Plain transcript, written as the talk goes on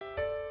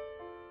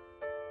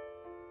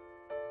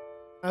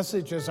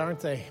Messages, aren't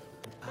they?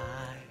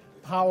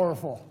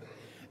 Powerful.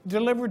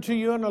 Delivered to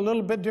you in a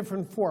little bit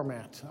different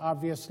format,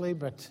 obviously,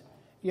 but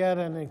yet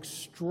an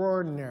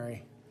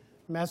extraordinary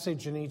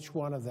message in each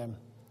one of them.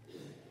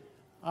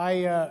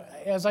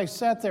 As I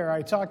sat there,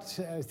 I talked,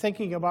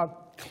 thinking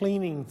about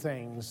cleaning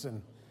things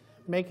and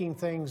making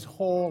things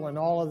whole and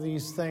all of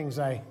these things.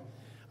 I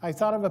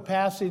thought of a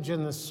passage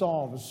in the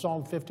Psalms,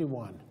 Psalm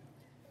 51.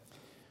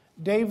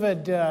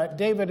 David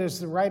is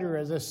the writer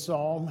of this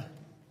psalm.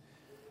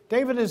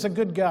 David is a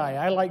good guy.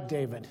 I like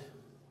David.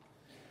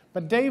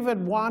 But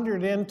David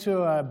wandered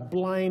into a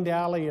blind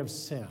alley of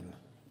sin,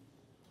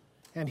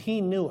 and he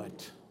knew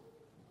it.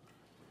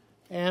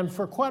 And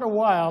for quite a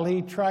while,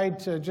 he tried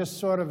to just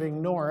sort of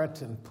ignore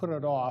it and put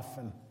it off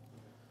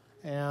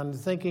and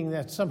thinking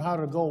that somehow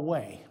it'll go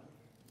away.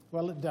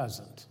 Well, it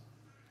doesn't.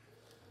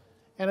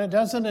 And it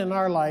doesn't in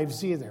our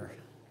lives either.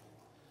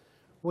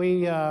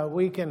 We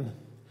can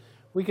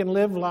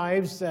live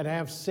lives that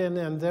have sin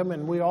in them,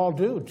 and we all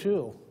do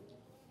too.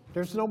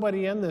 There's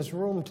nobody in this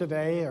room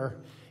today or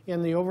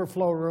in the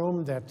overflow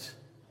room that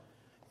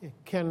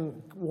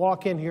can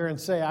walk in here and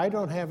say, I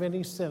don't have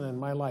any sin in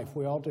my life.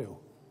 We all do.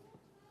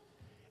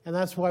 And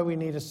that's why we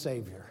need a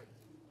Savior.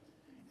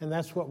 And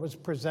that's what was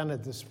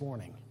presented this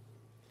morning.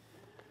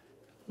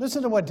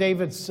 Listen to what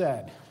David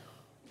said.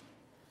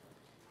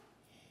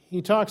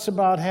 He talks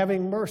about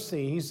having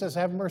mercy. He says,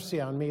 have mercy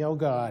on me, O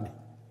God,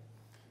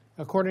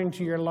 according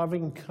to your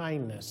loving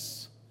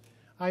kindness.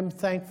 I'm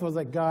thankful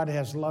that God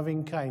has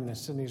loving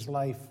kindness in his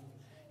life.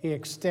 He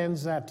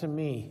extends that to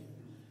me.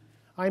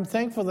 I'm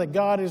thankful that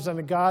God isn't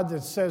a God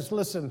that says,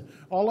 listen,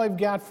 all I've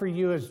got for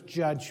you is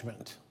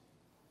judgment.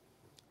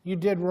 You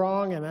did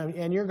wrong,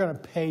 and you're going to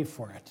pay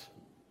for it.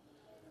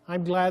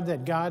 I'm glad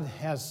that God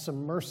has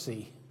some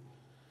mercy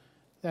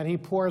that he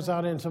pours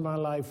out into my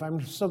life.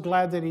 I'm so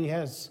glad that he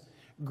has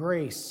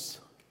grace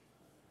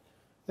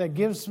that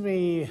gives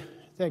me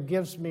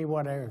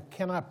what I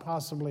cannot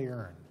possibly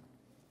earn.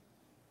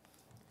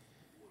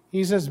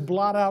 He says,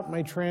 blot out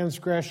my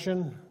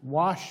transgression,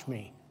 wash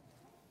me,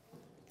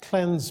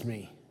 cleanse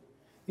me.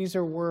 These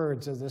are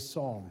words of this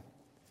psalm.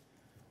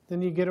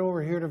 Then you get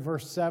over here to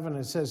verse 7,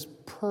 it says,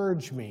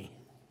 purge me,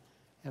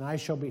 and I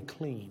shall be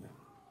clean.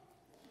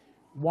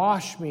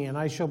 Wash me, and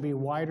I shall be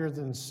whiter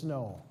than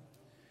snow.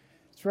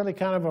 It's really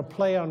kind of a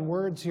play on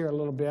words here a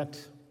little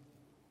bit.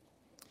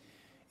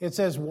 It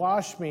says,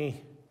 wash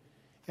me,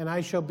 and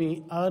I shall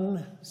be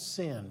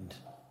unsinned.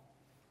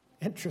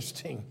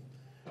 Interesting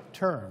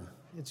term.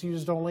 It's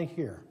used only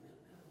here.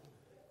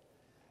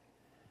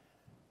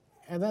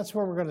 And that's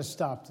where we're going to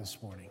stop this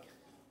morning.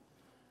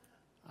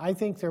 I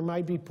think there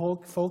might be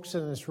folks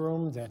in this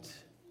room that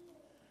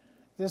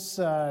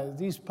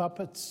these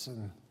puppets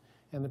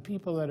and the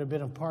people that have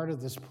been a part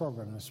of this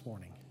program this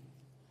morning,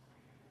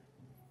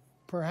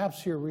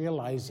 perhaps you're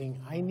realizing,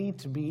 I need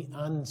to be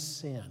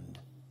unsinned.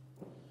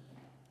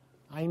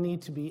 I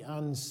need to be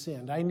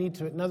unsinned.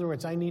 In other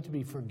words, I need to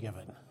be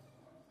forgiven.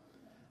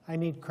 I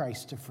need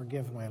Christ to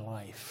forgive my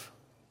life.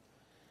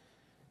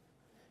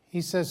 He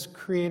says,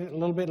 create it a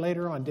little bit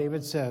later on.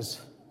 David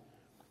says,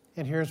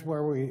 and here's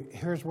where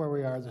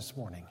we are this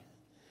morning.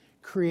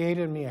 Create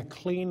in me a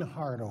clean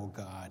heart, O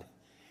God,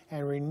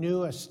 and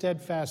renew a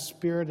steadfast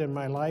spirit in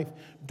my life.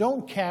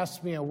 Don't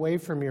cast me away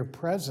from your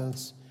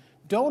presence.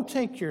 Don't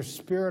take your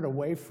spirit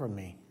away from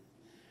me.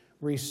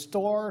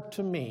 Restore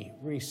to me.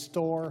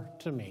 Restore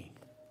to me.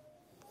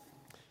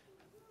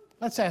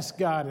 Let's ask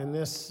God in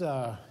this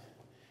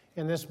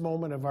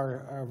moment of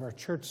our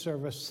church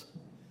service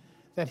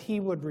that he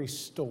would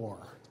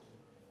restore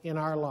in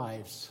our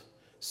lives.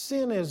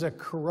 Sin is a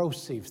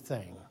corrosive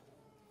thing.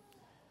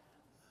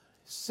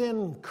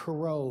 Sin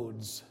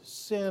corrodes.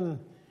 Sin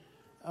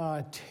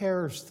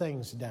tears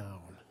things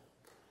down.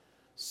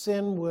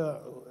 Sin,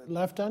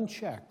 left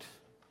unchecked,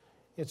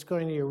 it's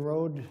going to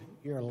erode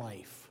your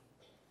life.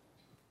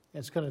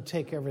 It's going to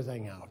take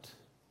everything out.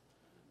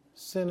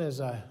 Sin is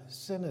a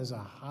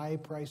high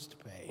price to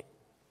pay.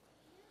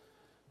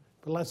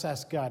 But let's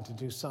ask God to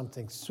do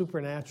something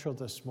supernatural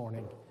this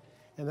morning.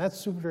 And that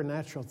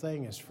supernatural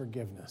thing is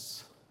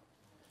forgiveness.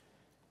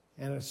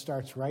 And it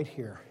starts right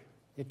here.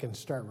 It can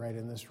start right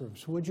in this room.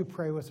 So would you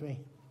pray with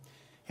me?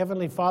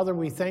 Heavenly Father,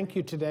 we thank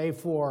you today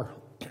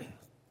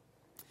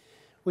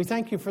we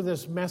thank you for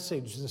this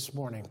message this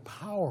morning.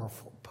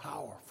 Powerful,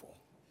 powerful.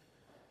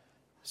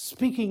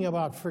 Speaking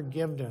about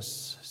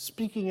forgiveness.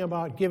 Speaking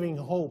about giving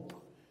hope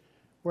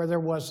where there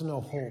was no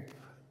hope.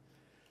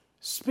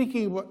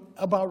 Speaking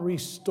about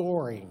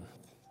restoring,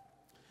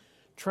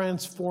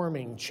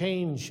 transforming,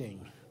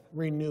 changing,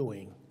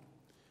 renewing.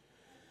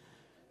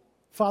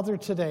 Father,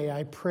 today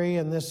I pray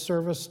in this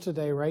service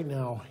today, right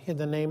now, in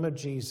the name of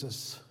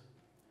Jesus.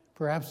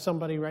 Perhaps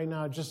somebody right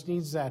now just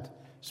needs that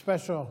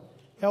special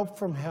help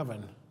from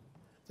heaven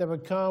that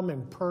would come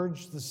and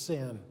purge the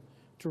sin,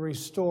 to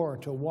restore,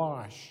 to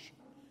wash,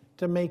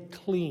 to make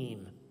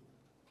clean.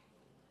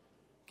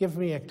 Give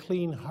me a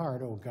clean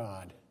heart, O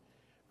God.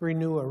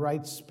 Renew a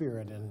right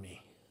spirit in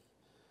me.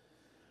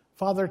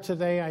 Father,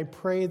 today I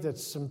pray that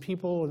some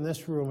people in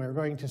this room are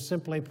going to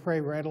simply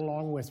pray right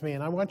along with me,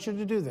 and I want you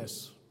to do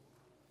this.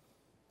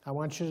 I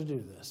want you to do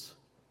this.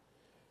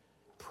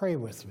 Pray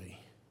with me.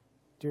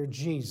 Dear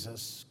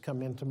Jesus,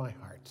 come into my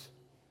heart.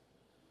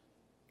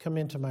 Come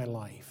into my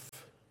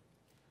life.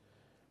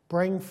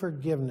 Bring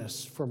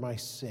forgiveness for my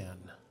sin.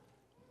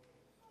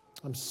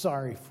 I'm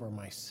sorry for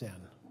my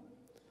sin.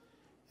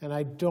 And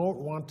I don't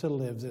want to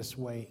live this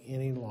way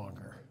any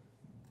longer.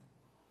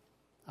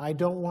 I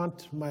don't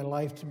want my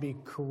life to be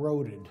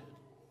corroded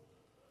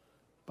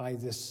by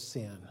this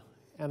sin.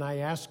 And I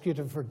ask you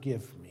to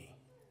forgive me.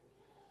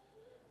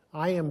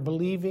 I am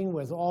believing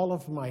with all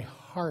of my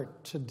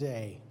heart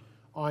today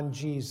on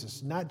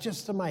Jesus, not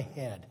just in my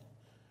head,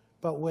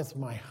 but with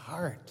my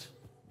heart.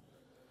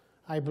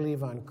 I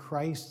believe on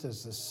Christ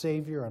as the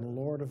Savior and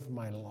Lord of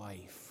my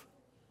life.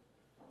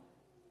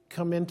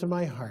 Come into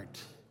my heart.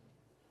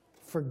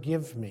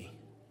 Forgive me.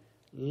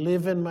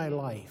 Live in my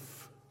life.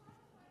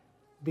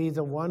 Be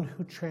the one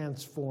who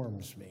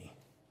transforms me.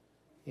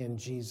 In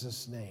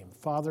Jesus' name.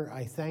 Father,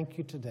 I thank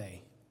you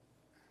today.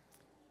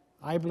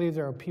 I believe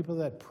there are people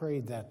that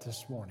prayed that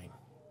this morning.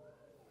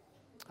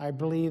 I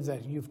believe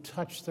that you've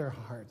touched their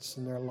hearts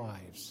and their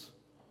lives.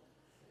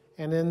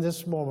 And in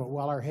this moment,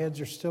 while our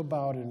heads are still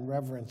bowed in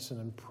reverence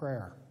and in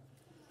prayer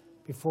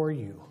before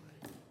you,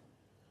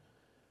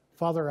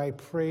 Father, I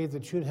pray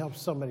that you'd help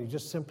somebody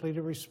just simply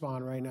to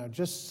respond right now.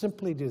 Just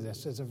simply do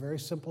this. It's a very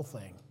simple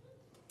thing.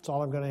 That's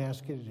all I'm going to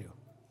ask you to do.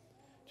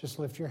 Just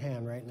lift your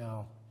hand right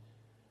now,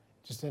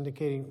 just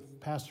indicating,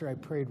 Pastor, I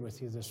prayed with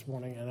you this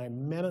morning, and I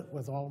meant it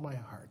with all my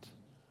heart.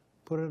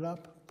 Put it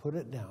up, put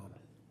it down,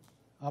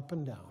 up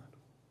and down,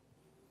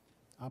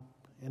 up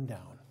and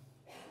down.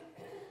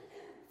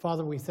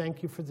 Father, we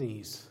thank you for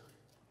these,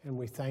 and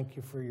we thank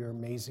you for your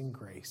amazing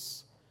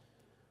grace.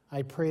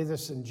 I pray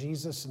this in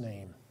Jesus'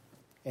 name.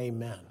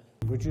 Amen.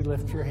 Would you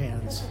lift your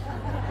hands?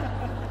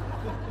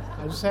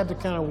 I just had to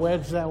kind of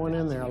wedge that one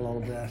in there a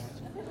little bit.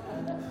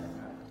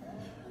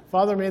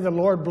 Father, may the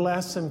Lord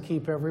bless and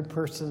keep every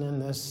person in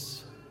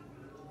this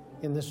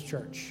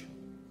church.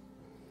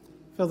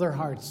 Fill their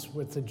hearts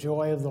with the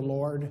joy of the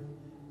Lord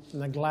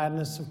and the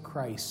gladness of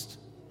Christ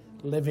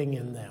living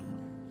in them.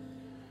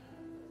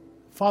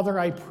 Father,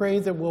 I pray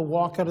that we'll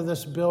walk out of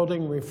this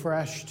building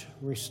refreshed,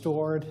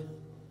 restored.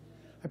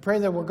 I pray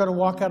that we're going to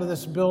walk out of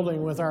this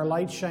building with our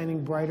light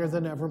shining brighter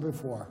than ever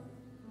before.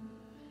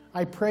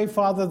 I pray,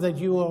 Father, that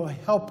you will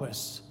help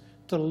us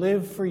to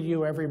live for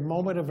you every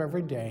moment of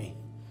every day.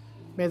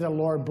 May the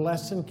Lord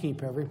bless and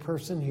keep every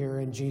person here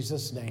in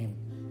Jesus' name.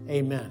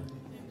 Amen.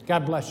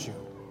 God bless you.